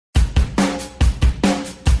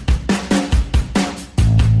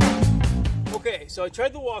Okay, so I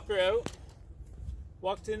tried the walker out,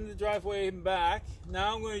 walked into the driveway and back.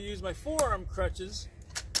 Now I'm going to use my forearm crutches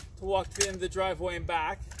to walk to the end of the driveway and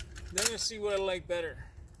back. Then I'm going to see what I like better.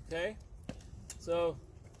 Okay, so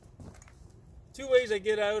 2 ways I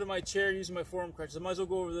get out of my chair using my forearm crutches. I might as well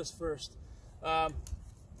go over this first. I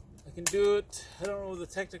can do it, I don't know the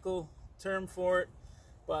technical term for it,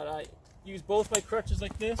 but I use both my crutches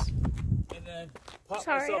like this and then pop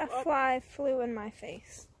myself up. Sorry, a fly flew in my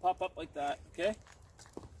face. Pop up like that, okay?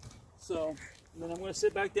 So, then I'm going to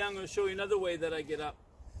sit back down. I'm going to show you another way that I get up.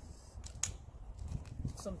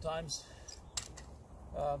 Sometimes,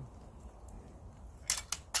 well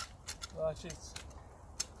actually,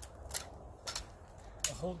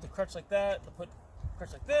 I'll hold the crutch like that. I'll put the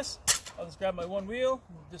crutch like this. I'll just grab my one wheel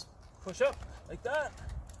and just push up like that.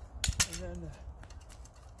 And then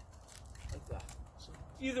like that. So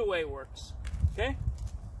either way works, okay?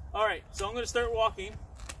 All right, so I'm going to start walking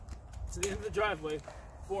to the end of the driveway,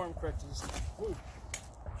 forearm crutches. Ooh,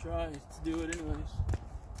 try to do it anyways.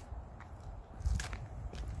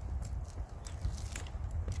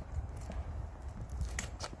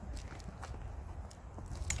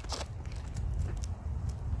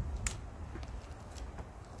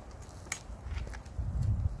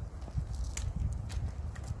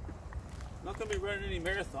 I'm not going to be running any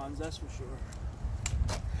marathons, that's for sure.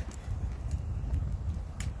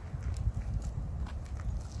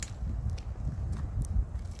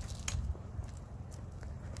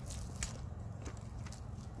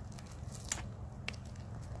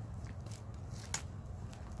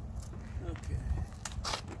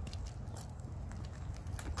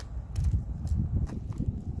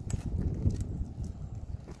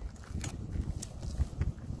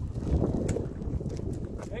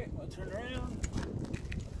 Turn around,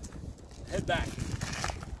 head back.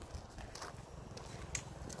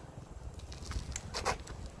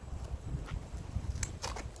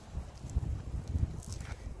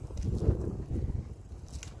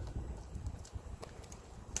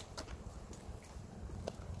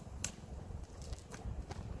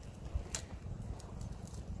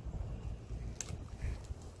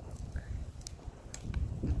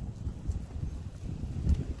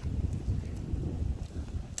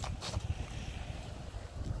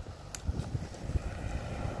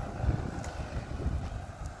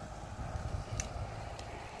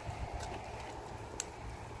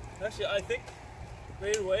 Actually, I think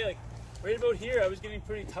right away, like right about here, I was getting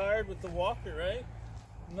pretty tired with the walker, right?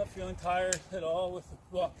 I'm not feeling tired at all with the,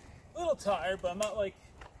 well, a little tired, but I'm not like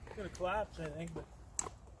gonna collapse or anything, but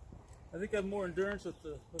I think I have more endurance with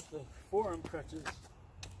the forearm crutches.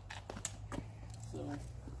 So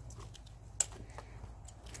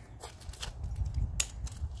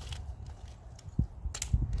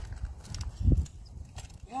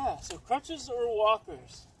yeah, so crutches or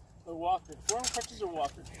walkers? Or walker. Forearm crutches or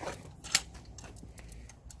walker?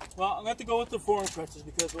 Well, I'm going to have to go with the forearm crutches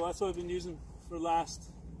because, well, that's what I've been using for the last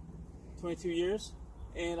 22 years.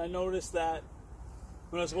 And I noticed that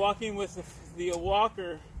when I was walking with the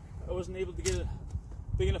walker, I wasn't able to get a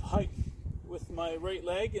big enough height with my right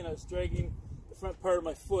leg, and I was dragging the front part of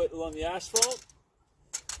my foot along the asphalt.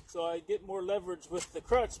 So I get more leverage with the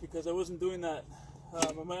crutch because I wasn't doing that.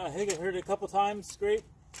 I think I heard it a couple times, scrape,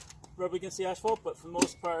 rub against the asphalt, but for the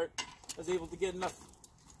most part I was able to get enough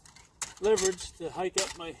leverage to hike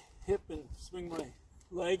up my hip and swing my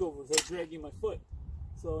leg over without dragging my foot.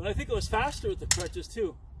 So, and I think it was faster with the crutches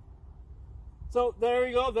too. So there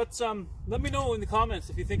you go. That's let me know in the comments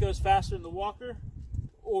if you think I was faster in the walker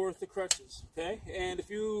or with the crutches, okay? And if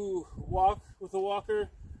you walk with a walker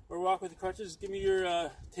or walk with the crutches, give me your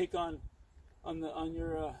take on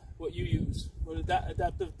your what you use, what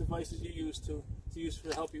adaptive devices you use to use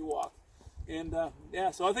to help you walk. And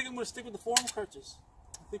yeah, so I think I'm going to stick with the forearm crutches.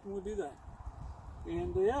 I think I'm going to do that.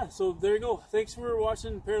 And yeah, so there you go. Thanks for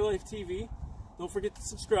watching Paralife TV. Don't forget to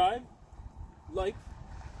subscribe, like,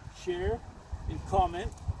 share, and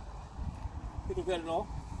comment. I think I've got it all.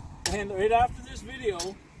 And right after this video,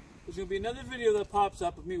 there's going to be another video that pops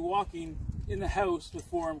up of me walking in the house with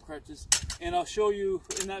forearm crutches. And I'll show you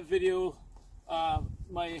in that video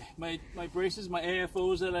my braces, my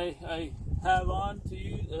AFOs that I have on to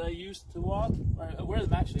use, that I use to walk. Or I wear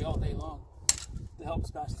them actually all day long to help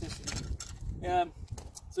spasticity.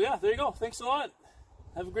 So yeah, there you go. Thanks a lot.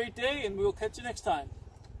 Have a great day, and we'll catch you next time.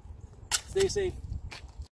 Stay safe.